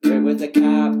with a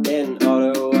cap in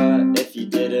Ottawa. If you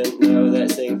didn't know,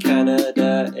 that's in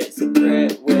Canada. It's a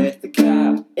Brit with a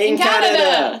cap in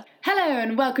Canada. Hello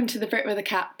and welcome to the Brit with a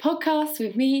Cap podcast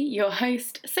with me, your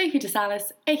host, Sophie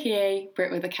DeSalis, aka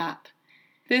Brit with a Cap.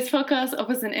 This podcast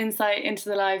offers an insight into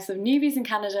the lives of newbies in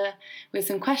Canada with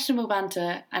some questionable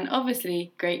banter and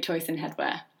obviously great choice in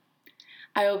headwear.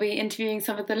 I will be interviewing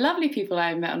some of the lovely people I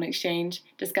have met on exchange,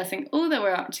 discussing all that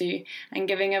we're up to and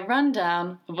giving a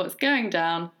rundown of what's going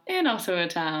down in Ottawa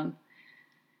town.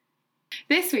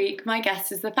 This week, my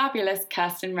guest is the fabulous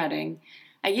Kirsten Redding,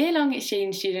 a year-long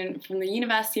exchange student from the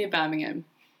University of Birmingham.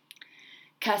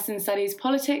 Kirsten studies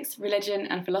politics, religion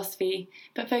and philosophy,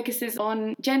 but focuses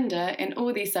on gender in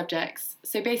all these subjects,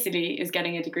 so basically is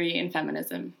getting a degree in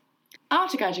feminism.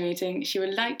 After graduating, she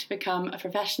would like to become a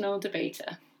professional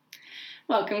debater.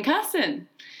 Welcome, Kirsten.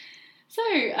 So,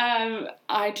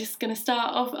 I'm just going to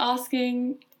start off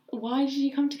asking, why did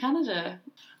you come to Canada?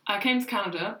 I came to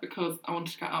Canada because I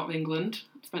wanted to get out of England.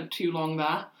 I spent too long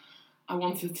there. I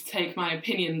wanted to take my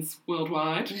opinions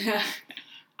worldwide.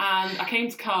 And I came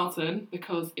to Carleton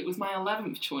because it was my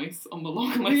 11th choice on the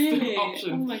long list of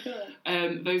options. Oh my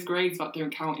god. Those grades that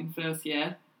don't count in first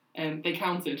year, they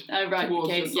counted towards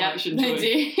okay. the selection They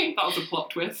choice. do. That was a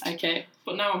plot twist. Okay.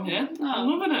 But now I'm here. Oh, I'm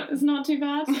loving it. It's not too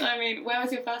bad. I mean, where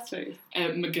was your first choice?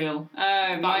 McGill.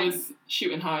 That was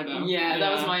shooting high though. Yeah,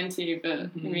 that was mine too,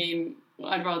 but Mm-hmm. I mean,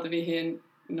 I'd rather be here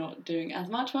not doing as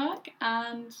much work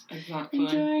and Exactly.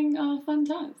 enjoying our fun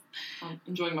times. I'm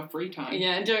enjoying my free time.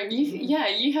 Yeah, enjoying.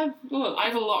 You have what? I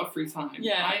have a lot of free time.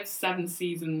 Yeah. I have 7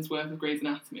 seasons worth of Grey's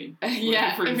Anatomy.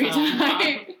 Yeah, free every time.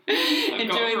 I've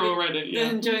got through already. Yeah.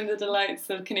 Enjoying the delights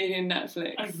of Canadian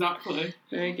Netflix. Exactly.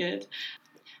 Very good.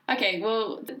 Okay,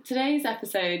 well, today's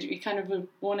episode, we kind of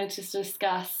wanted to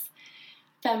discuss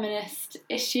feminist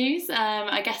issues,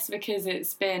 I guess because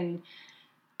it's been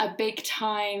a big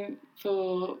time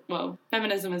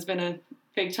feminism has been a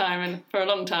big time and for a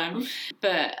long time,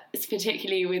 but it's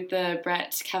particularly with the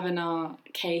Brett Kavanaugh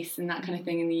case and that kind of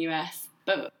thing in the US.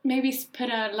 But maybe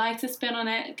put a lighter spin on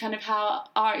it, kind of how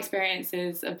our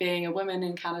experiences of being a woman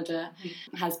in Canada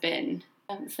has been.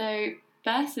 So,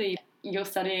 firstly, you're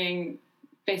studying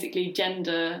basically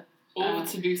gender. All the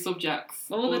taboo subjects.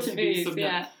 All the taboos,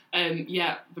 yeah.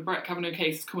 The Brett Kavanaugh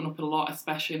case is coming up a lot,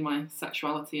 especially in my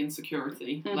sexuality and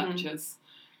security lectures.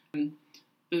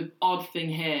 The odd thing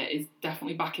here is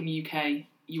definitely back in the UK,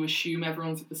 you assume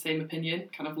everyone's of the same opinion,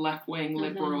 kind of left-wing,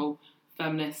 liberal,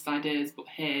 feminist ideas, but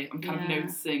here I'm kind of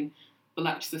noticing the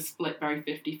lectures are split very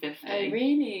 50-50. Oh,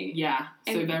 really? Yeah,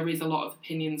 so there is a lot of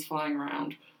opinions flying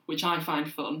around, which I find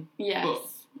fun. Yes. But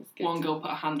one girl put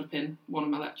her hand up in one of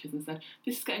my lectures and said,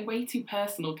 "This is getting way too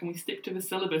personal, can we stick to the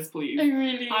syllabus, please?" Oh,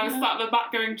 really? I was sat at the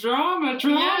back going, drama.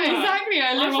 Yeah, exactly.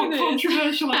 I want this.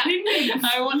 controversial opinions.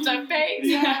 I want debate.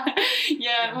 Yeah.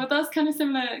 Yeah, well, that's kind of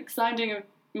similar, because I'm doing a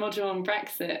module on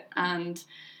Brexit, and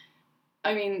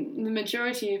I mean, the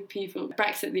majority of people,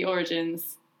 Brexit, the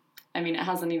origins, I mean, it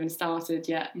hasn't even started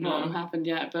yet, not happened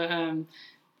yet, but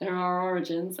there are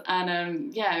origins,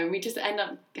 and we just end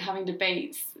up having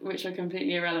debates which are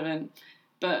completely irrelevant.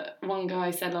 But one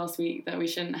guy said last week that we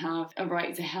shouldn't have a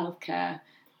right to healthcare.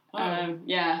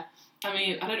 Yeah. I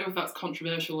mean, I don't know if that's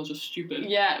controversial or just stupid.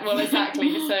 Yeah, well,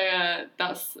 exactly. So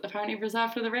that's apparently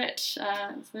reserved for the rich.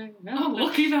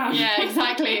 Lucky them. Yeah,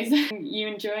 exactly. So, you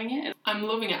enjoying it? I'm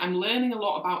loving it. I'm learning a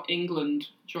lot about England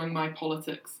during my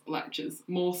politics lectures,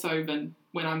 more so than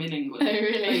when I'm in England. Oh,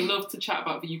 really? I love to chat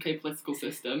about the UK political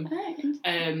system.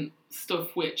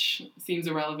 Stuff which seems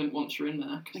irrelevant once you're in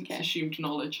there, because it's assumed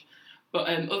knowledge. But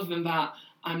other than that,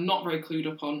 I'm not very clued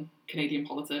up on Canadian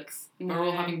politics. No. We're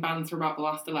all having banter about the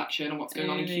last election and what's going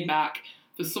on in Quebec.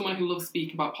 For someone who loves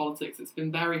speaking about politics, it's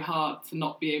been very hard to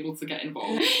not be able to get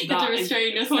involved. That to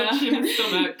restrain yourself. Punching in the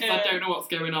stomach because I don't know what's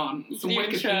going on. Some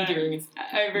Wikipediaing is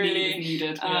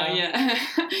needed.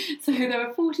 So there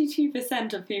were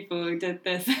 42% of people who did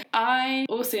this. I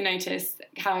also noticed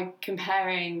how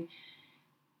comparing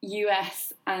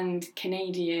US and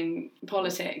Canadian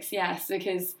politics, yes,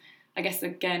 because I guess,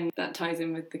 again, that ties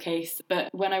in with the case.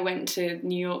 But when I went to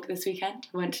New York this weekend,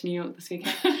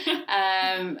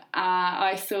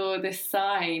 I saw this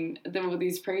sign. There were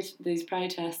these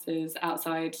protesters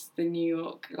outside the New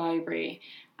York Library.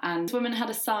 And this woman had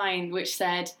a sign which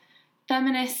said,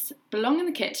 "Feminists belong in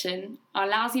the kitchen, are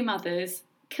lousy mothers,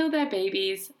 kill their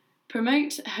babies,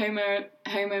 promote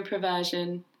homo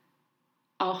perversion,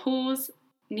 are whores,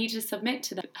 need to submit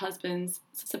to their husbands,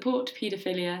 support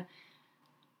paedophilia,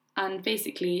 and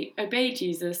basically obey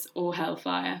Jesus or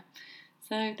hellfire."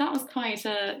 So that was quite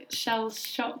a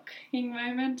shell-shocking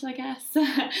moment, I guess.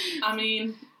 I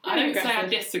mean, I don't say I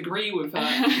aggressive. disagree with her.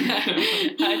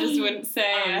 I just wouldn't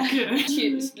say. I'm kidding.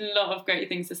 She had a lot of great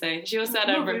things to say. She also had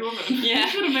a Lovely woman. Yeah. You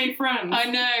should have made friends.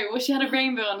 I know. Well, she had a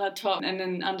rainbow on her top, and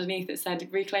then underneath it said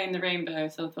 "Reclaim the Rainbow."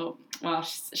 So I thought, well,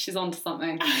 she's onto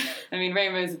something. I mean,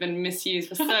 rainbows have been misused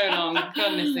for so long.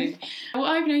 Goodness me.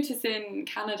 What I've noticed in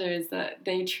Canada is that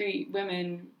they treat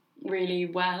women really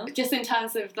well, just in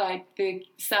terms of like the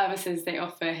services they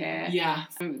offer here. Yeah.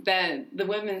 The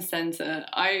women's centre,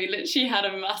 I literally had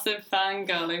a massive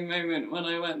fangirling moment when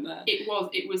I went there.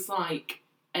 It was like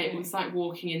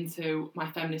walking into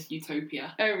my feminist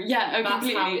utopia. Oh yeah, oh, That's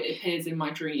completely. how it appears in my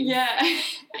dreams. Yeah.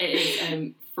 It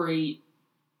is free.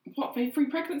 What, free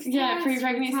pregnancy Yeah, tests? free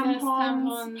pregnancy tests,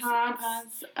 tampons,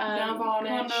 pads, nail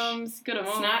varnish, condoms, good on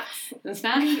all. snacks. And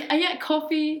snacks. Yeah,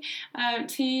 coffee,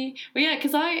 tea. Well, yeah,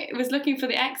 because I was looking for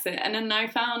the exit, and then I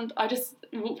just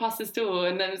walked past this door,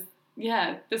 and there was,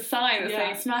 the sign that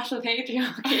saying "Smash the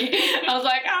Patriarchy." I was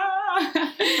like, ah!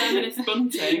 Feminist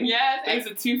bunting. Yeah. Those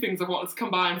are two things I've wanted to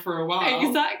combine for a while.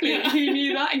 Exactly. Yeah. Who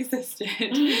knew that existed?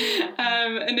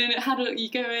 And then it had you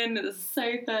go in, there's a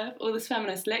sofa, all this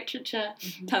feminist literature.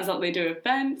 Mm-hmm. Turns out they do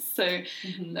events. So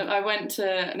I went to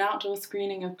an outdoor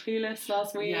screening of Clueless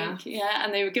last week. Yeah,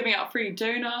 and they were giving out free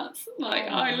donuts. Like,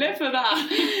 I live for that,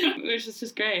 which is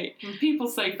just great. When people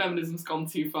say feminism's gone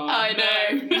too far. I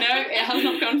know. No, it has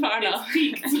not gone far enough. It's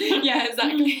peaked. Yeah,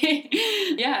 exactly.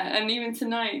 Yeah, and even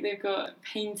tonight they've got a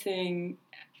painting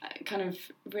kind of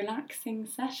relaxing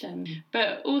session.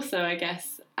 But also, I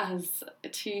guess, as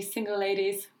two single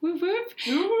ladies, whoop whoop,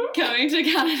 coming to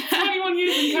Canada. 21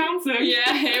 years and counting.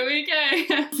 Yeah, here we go.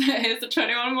 So here's the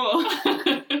 21 more.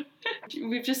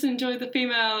 We've just enjoyed the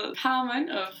female empowerment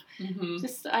of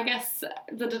just, I guess,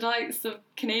 the delights of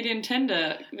Canadian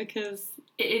Tinder, because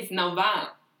it is, now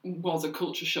that was a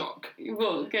culture shock.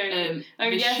 Well, go.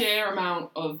 The sheer amount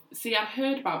of... See, I've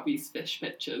heard about these fish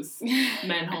pictures,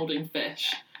 men holding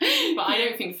fish, but I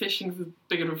don't think fishing is as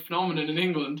big of a phenomenon in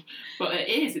England. But it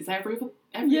is. It's every other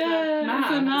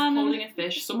man is holding a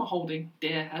fish. Some are holding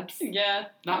deer heads. Yeah.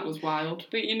 That was wild.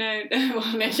 But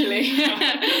well, literally.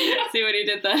 See what he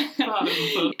did there.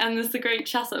 And there's the great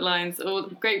chat lines, or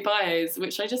great bios,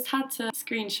 which I just had to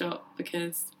screenshot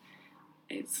because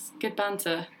it's good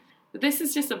banter. This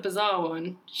is just a bizarre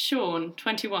one. Sean,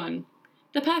 21.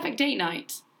 The perfect date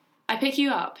night. I pick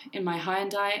you up in my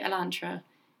Hyundai Elantra.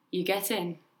 You get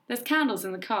in. There's candles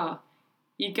in the car.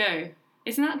 You go,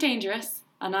 isn't that dangerous?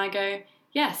 And I go,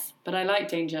 yes, but I like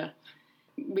danger.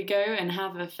 We go and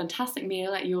have a fantastic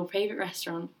meal at your favourite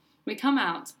restaurant. We come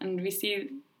out and we see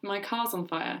my car's on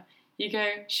fire. You go,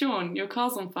 Sean, your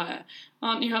car's on fire.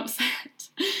 Aren't you upset?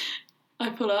 I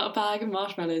pull out a bag of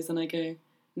marshmallows and I go,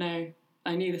 no,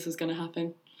 I knew this was going to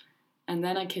happen. And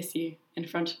then I kiss you in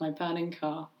front of my burning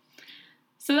car.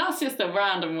 So that's just a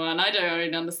random one. I don't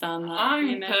really understand that.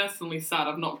 I'm personally sad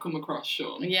I've not come across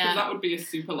Sean. Yeah. Because that would be a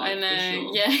super life for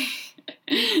Sean. Yeah.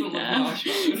 He doesn't love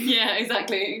marshmallows. Yeah,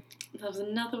 exactly. There was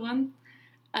another one.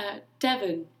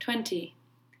 Devon, 20.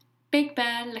 Big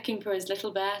bear looking for his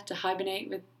little bear to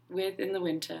hibernate with in the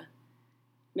winter.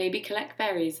 Maybe collect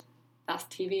berries. That's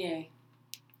TVA.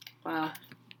 Wow.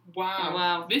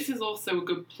 Wow. This is also a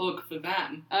good plug for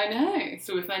them. I know.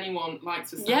 So if anyone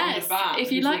likes the sound of that,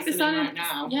 if you like the sound right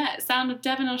now, sound of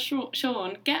Devon or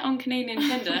Sean, get on Canadian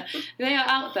Tinder. They are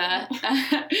out there.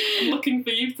 looking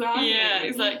for you to have. Yeah,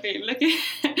 exactly.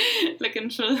 Looking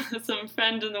for some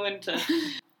friend in the winter.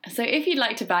 So if you'd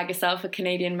like to bag yourself a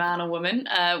Canadian man or woman,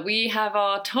 we have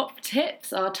our top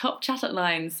tips, our top chat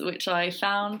lines, which I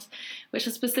found, which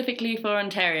are specifically for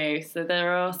Ontario. So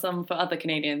there are some for other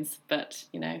Canadians, but,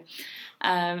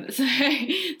 So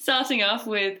starting off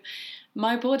with,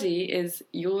 my body is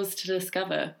yours to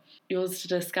discover. Yours to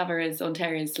discover is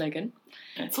Ontario's slogan.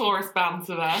 Tourist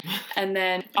banter there. And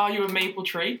then... Are you a maple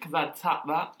tree? Because I'd tap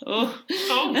that. Oh.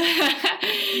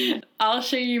 I'll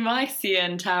show you my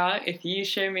CN Tower if you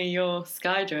show me your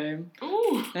Skydrome.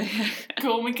 Ooh.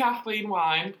 Call me Kathleen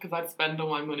Wine, because I'd spend all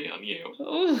my money on you.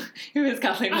 Ooh. Who is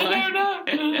Kathleen Wine? I don't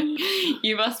know.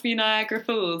 You must be Niagara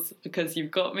Falls, because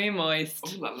you've got me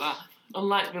moist. Ooh la la.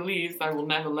 Unlike the leaves, I will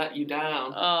never let you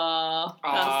down. Oh,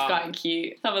 that's quite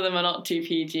cute. Some of them are not too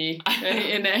PG, I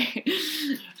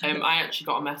actually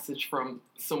got a message from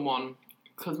someone,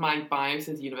 because my bio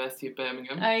says University of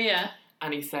Birmingham. Oh, yeah.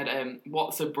 And he said,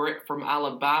 what's a Brit from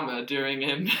Alabama doing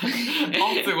in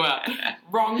Ottawa?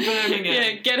 Wrong Birmingham.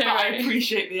 Yeah, get it right. I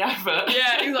appreciate the effort.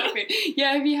 Yeah, exactly.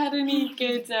 Yeah, have you had any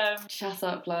good shut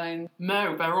up lines?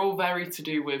 No, they're all very to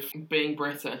do with being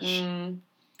British.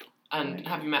 And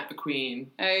have you met the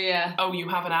Queen? Oh, yeah. Oh, you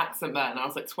have an accent there. And I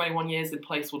was like, 21 years in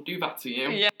place will do that to you.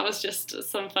 Yeah, it was just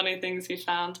some funny things we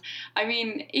found. I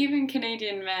mean, even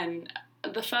Canadian men,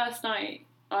 the first night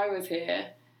I was here,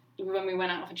 when we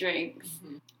went out for drinks,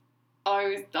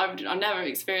 I've never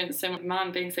experienced a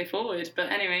man being so forward.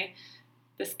 But anyway,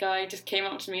 this guy just came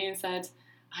up to me and said,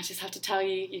 I just have to tell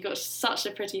you, you've got such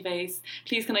a pretty face.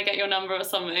 Please, can I get your number or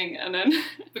something? And then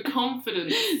the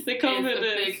confidence. Is the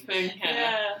big thing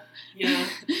here. Yeah.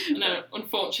 No,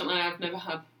 unfortunately, I've never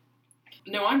had.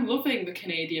 No, I'm loving the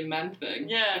Canadian men thing.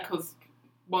 Yeah. Because,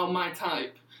 well, my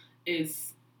type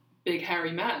is big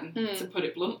hairy men, to put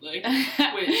it bluntly,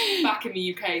 which back in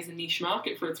the UK is a niche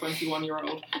market for a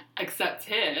 21-year-old. Except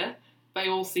here, they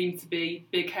all seem to be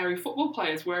big hairy football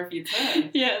players wherever you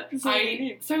turn. Yeah.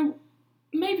 So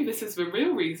maybe this is the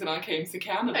real reason I came to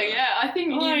Canada. Oh, yeah, I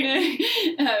think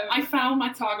I found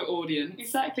my target audience.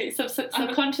 Exactly.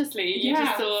 Subconsciously, you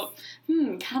just thought,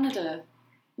 Canada,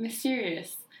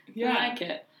 mysterious. Yeah. I like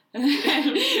it.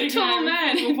 Tall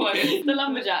men. The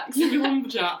lumberjacks. The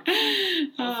lumberjacks.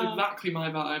 That's exactly my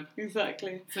vibe.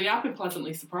 Exactly. So yeah, I've been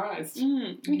pleasantly surprised.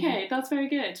 Okay, that's very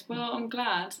good. Well, I'm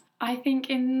glad. I think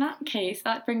in that case,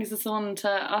 that brings us on to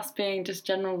us being just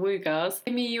general woo girls.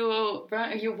 Give me your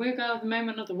woo girl of the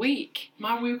moment of the week.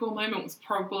 My woo girl moment was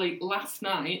probably last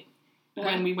night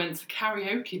when we went to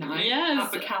karaoke night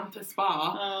at the campus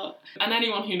bar. And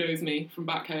anyone who knows me from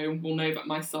back home will know that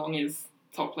my song is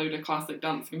Top Loader Classic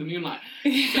Dancing in the Moonlight.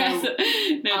 Yes. So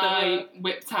I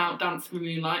whipped out Dancing in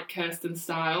the Moonlight, Kirsten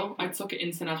style. I took it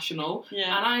international.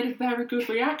 Yeah. And I had a very good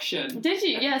reaction. Did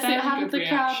you? Yes. So how did the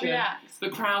crowd react? The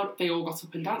crowd, they all got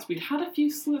up and danced. We'd had a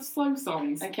few slow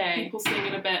songs. Okay. People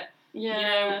singing a bit,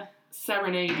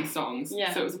 serenade songs.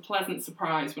 Yeah. So it was a pleasant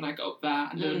surprise when I got up there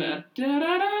and did a bit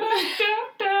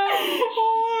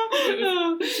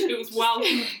it was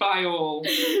welcomed by all.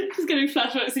 Just getting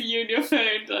flashbacks of you and your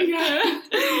phone. Like,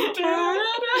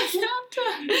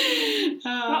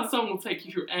 that song will take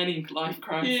you through any life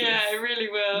crisis. Yeah, it really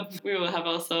will. We will have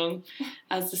our song.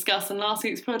 As discussed in last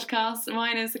week's podcast,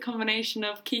 mine is a combination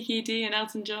of Kiki D and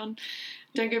Elton John.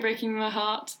 Don't Go Breaking My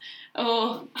Heart,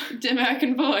 or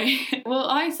American Boy. Well,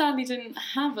 I sadly didn't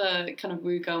have a kind of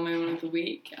woo girl moment of the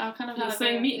week. I kind of had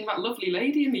saying meeting that lovely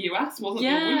lady in the US wasn't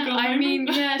your woo girl moment. I mean,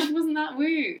 she wasn't that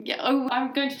woo. Yeah. Oh,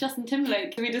 I'm going to Justin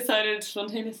Timberlake. We decided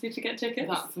spontaneously to get tickets.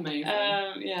 That's amazing.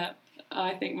 Yeah,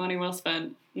 I think money well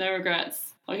spent. No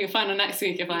regrets. Well, you'll find out next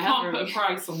week if I have. You can't put a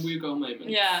price on woo girl moments.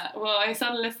 Yeah. Well, I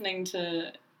started listening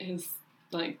to his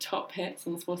top hits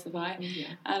on Spotify,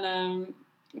 and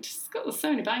just got so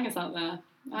many bangers out there.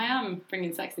 I am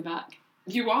bringing sexy back.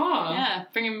 You are? Yeah,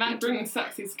 bringing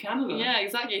sexy to Canada. Yeah,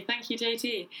 exactly. Thank you,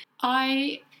 JT.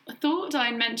 I thought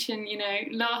I'd mention,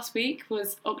 last week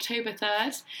was October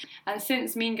 3rd, and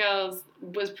since Mean Girls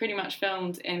was pretty much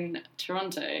filmed in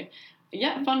Toronto,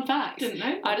 fun fact. Didn't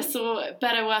know. I just thought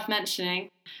better worth mentioning.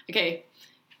 Okay,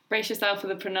 brace yourself for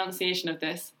the pronunciation of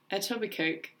this.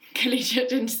 Etobicoke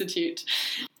Collegiate Institute.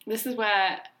 This is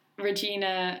where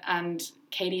Regina and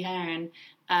Katie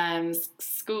Heron's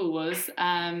school was,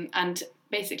 and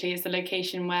basically it's the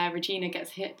location where Regina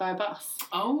gets hit by a bus.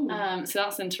 Oh. So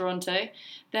that's in Toronto.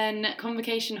 Then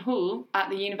Convocation Hall at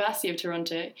the University of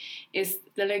Toronto is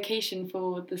the location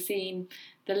for the scene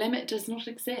The Limit Does Not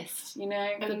Exist.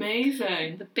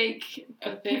 Amazing. The big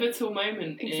pivotal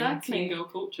moment in teen girl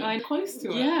culture. I'm close to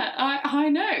it. Yeah, I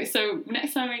know. So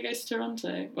next time we go to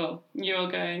Toronto, well, you're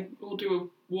going. We'll do a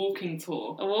walking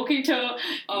tour. A walking tour.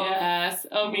 Yes.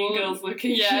 Mean Girls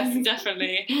location. Yes,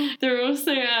 definitely. There are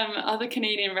also other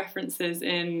Canadian references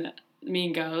in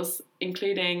Mean Girls,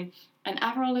 including an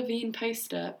Avril Lavigne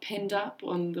poster pinned up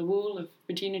on the wall of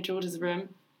Regina George's room.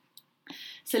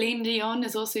 Celine Dion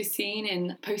is also seen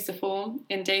in poster form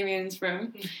in Damien's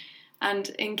room. And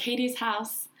in Katie's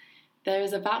house, there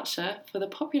is a voucher for the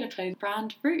popular clothes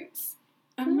brand Roots.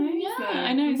 Amazing. Yeah,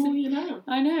 I know. The more you know.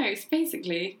 I know. It's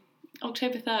basically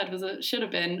October 3rd should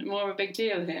have been more of a big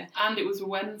deal here. And it was a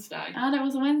Wednesday.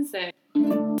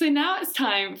 So now it's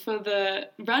time for the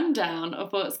rundown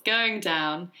of what's going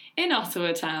down in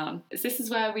Ottawa town. This is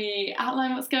where we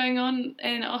outline what's going on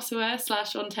in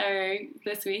Ottawa/Ontario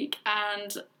this week,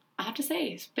 and I have to say,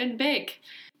 it's been big.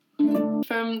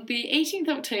 From the 18th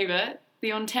October,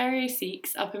 the Ontario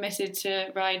Sikhs are permitted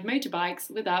to ride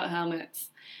motorbikes without helmets.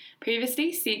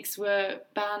 Previously, Sikhs were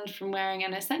banned from wearing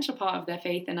an essential part of their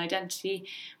faith and identity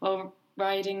while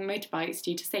riding motorbikes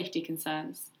due to safety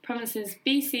concerns. Provinces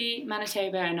BC,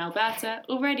 Manitoba and Alberta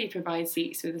already provide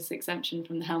Sikhs with this exemption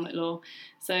from the helmet law.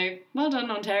 So, well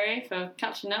done, Ontario, for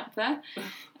catching up there.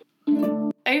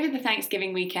 Over the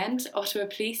Thanksgiving weekend, Ottawa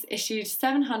Police issued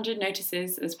 700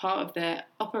 notices as part of their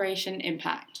Operation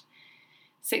Impact.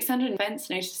 600 offence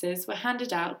notices were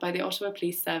handed out by the Ottawa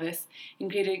Police Service,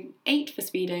 including 8 for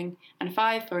speeding and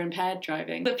 5 for impaired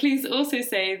driving. The police also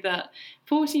say that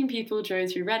 14 people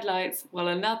drove through red lights, while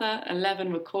another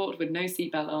 11 were caught with no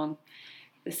seatbelt on.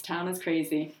 This town is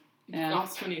crazy. Yeah.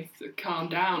 That's when you have to calm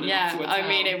down. Yeah, I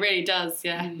mean, it really does,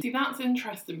 yeah. See, that's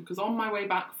interesting, because on my way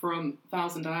back from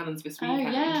Thousand Islands this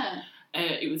weekend,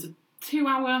 it was a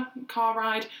 2-hour car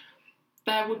ride.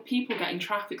 There were people getting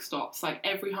traffic stops like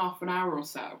every half an hour or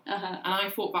so. And I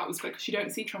thought that was quick, because you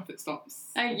don't see traffic stops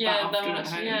that often at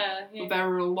home. Yeah. But there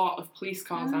were a lot of police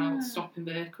cars out stopping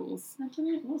vehicles. I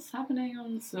don't know what's happening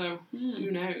on... So,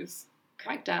 who knows?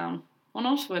 Crackdown on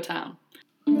Ottawa town.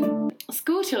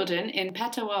 School children in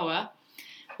Petawawa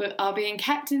are being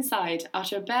kept inside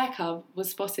after a bear cub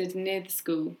was spotted near the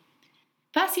school.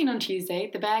 First seen on Tuesday,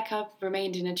 the bear cub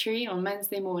remained in a tree on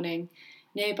Wednesday morning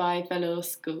nearby Velour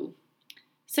School.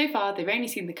 So far, they've only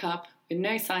seen the cub with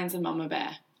no signs of Mama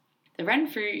Bear. The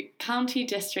Renfrew County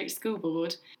District School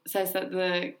Board says that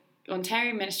the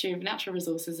Ontario Ministry of Natural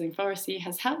Resources and Forestry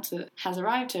has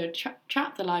arrived to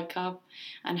trap the live cub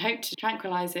and hope to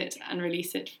tranquilise it and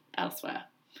release it elsewhere.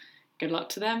 Good luck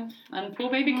to them and poor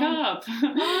baby cub.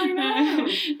 I know.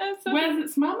 Where's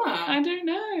its mama? I don't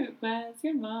know. Where's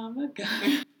your mama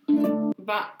go?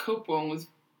 That cub one was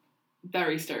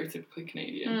very stereotypically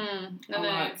Canadian. I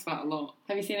liked that a lot.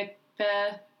 Have you seen a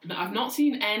bear? No, I've not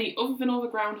seen any, other than all the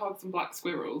groundhogs and black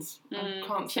squirrels. I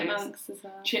can't say chipmunks as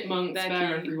well. Chipmunks,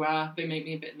 they're everywhere. They make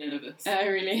me a bit nervous. Oh,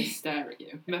 really? They stare at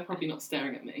you. They're probably not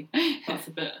staring at me. That's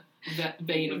a bit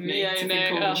vain of me to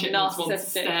think all the chipmunks want to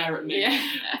stare at me. Yeah.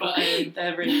 But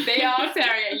they are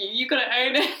staring at you. You got to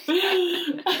own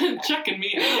it. Checking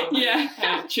me out.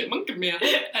 Yeah. Chipmunking me out.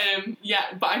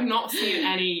 Yeah, but I've not seen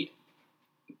any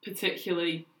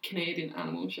particularly Canadian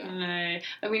animals yet.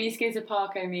 No. We need to go to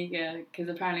Park Omega, because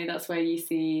apparently that's where you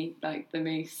see like the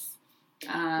moose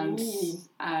and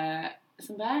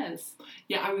some bears.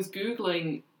 Yeah, I was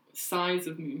Googling size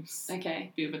of moose the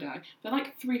other day. They're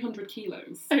like 300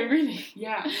 kilos. Oh, really?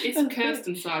 Yeah, it's a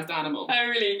Kirsten-sized animal. Oh,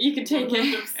 really? You can take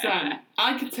 100%.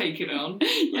 I could take it on.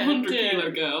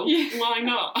 100-kilo girl. Yeah. Why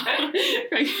not?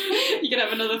 You can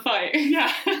have another fight.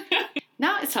 Yeah.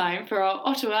 Now it's time for our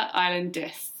Ottawa Island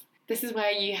Diss. This is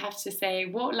where you have to say,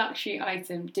 what luxury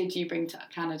item did you bring to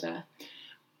Canada?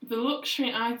 The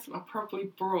luxury item I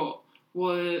probably brought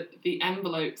were the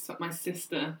envelopes that my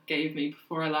sister gave me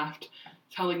before I left,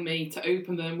 telling me to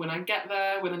open them when I get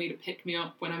there, when I need a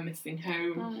pick-me-up, when I'm missing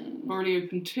home. I've already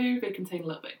opened 2. They contain a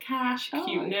little bit of cash, a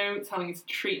cute note telling me to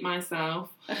treat myself.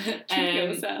 Treat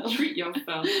yourself. Treat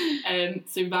yourself.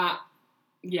 So that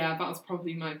was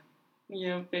probably my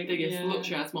biggest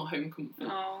luxury item, or home comfort.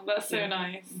 Oh, that's so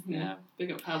nice. Mm-hmm. Yeah. Big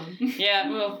up Helen. Yeah,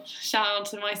 well, shout out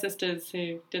to my sisters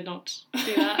who did not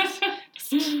do that.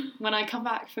 Just when I come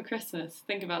back for Christmas,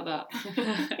 think about that.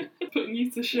 Putting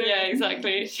you to shame. Yeah,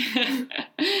 exactly.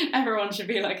 Everyone should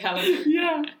be like Helen.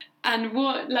 Yeah. And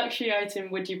what luxury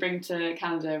item would you bring to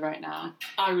Canada right now?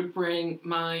 I would bring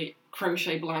my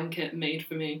crochet blanket made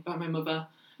for me by my mother.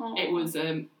 Aww. It was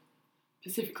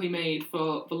specifically made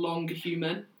for the longer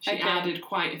human. She added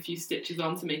quite a few stitches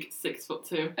on to make it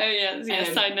 6'2". Oh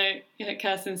yeah, side note,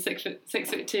 Kirsten's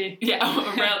 6'2".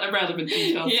 Yeah, a relevant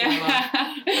detail.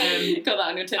 Yeah. Got that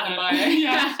on your Tinder bio.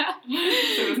 Yeah.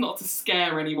 So it was not to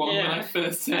scare anyone when I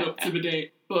first turned up to the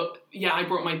date. But yeah, I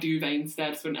brought my duvet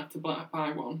instead, so I didn't have to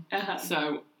buy one.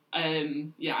 So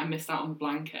I missed out on the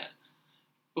blanket.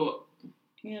 But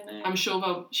I'm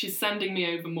sure she's sending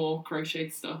me over more crochet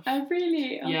stuff. Oh,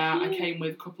 really? Oh, yeah, cute. I came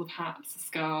with a couple of hats, a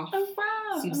scarf,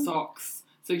 some socks.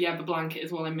 So yeah, the blanket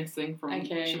is what I'm missing from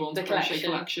Siobhan's crochet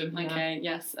collection. Okay,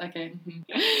 yes, okay. Mm-hmm.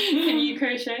 Can you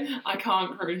crochet? I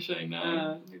can't crochet,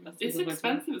 no. It's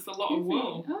expensive, it's a lot of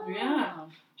wool. Oh. Yeah.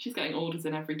 She's getting orders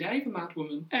in every day, the mad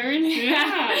woman. Oh, really?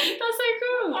 Yeah. That's so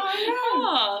cool.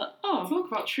 Oh, talk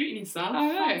about treating yourself. I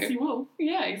know. Fancy wool.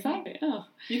 Yeah, exactly. Oh.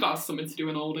 You got something to do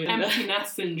in all day. Empty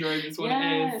nest syndrome is what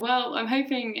it is. Well, I'm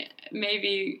hoping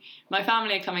maybe my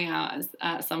family are coming out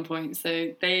at some point,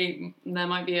 so there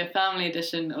might be a family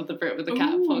edition of the Brit with the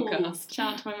Cat podcast.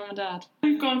 Shout out to my mum and dad.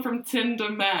 We've gone from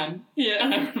Tinder men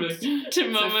to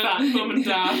mum and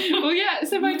dad. Well, yeah,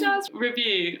 so my dad's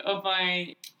review of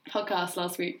my podcast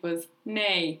last week was,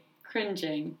 nay,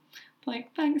 cringing.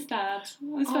 Like, thanks, Dad.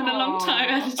 I spent a long time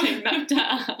editing that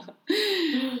down.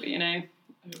 But,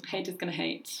 Haters gonna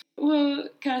hate. Well,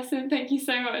 Kirsten, thank you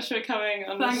so much for coming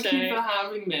on the show. Thank you for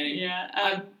having me.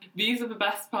 Yeah. These are the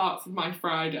best parts of my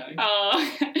Friday.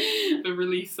 Oh. The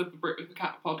release of the Brit with the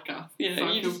Cat podcast. Yeah, so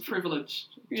I feel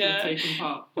privileged to have taken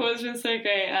part. Well, it's been so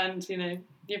great, and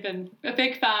you've been a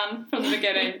big fan from the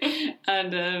beginning,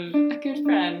 and a good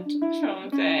friend from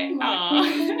day.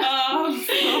 Oh,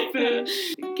 stop it.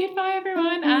 Goodbye,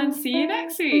 everyone, and see you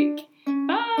next week.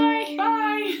 Bye.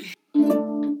 Bye.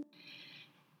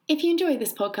 If you enjoyed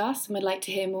this podcast and would like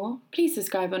to hear more, please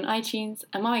subscribe on iTunes,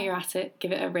 and while you're at it,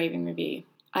 give it a raving review.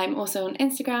 I'm also on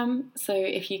Instagram, so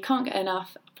if you can't get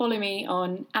enough, follow me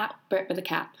on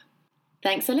 @BritWithACap.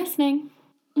 Thanks for listening.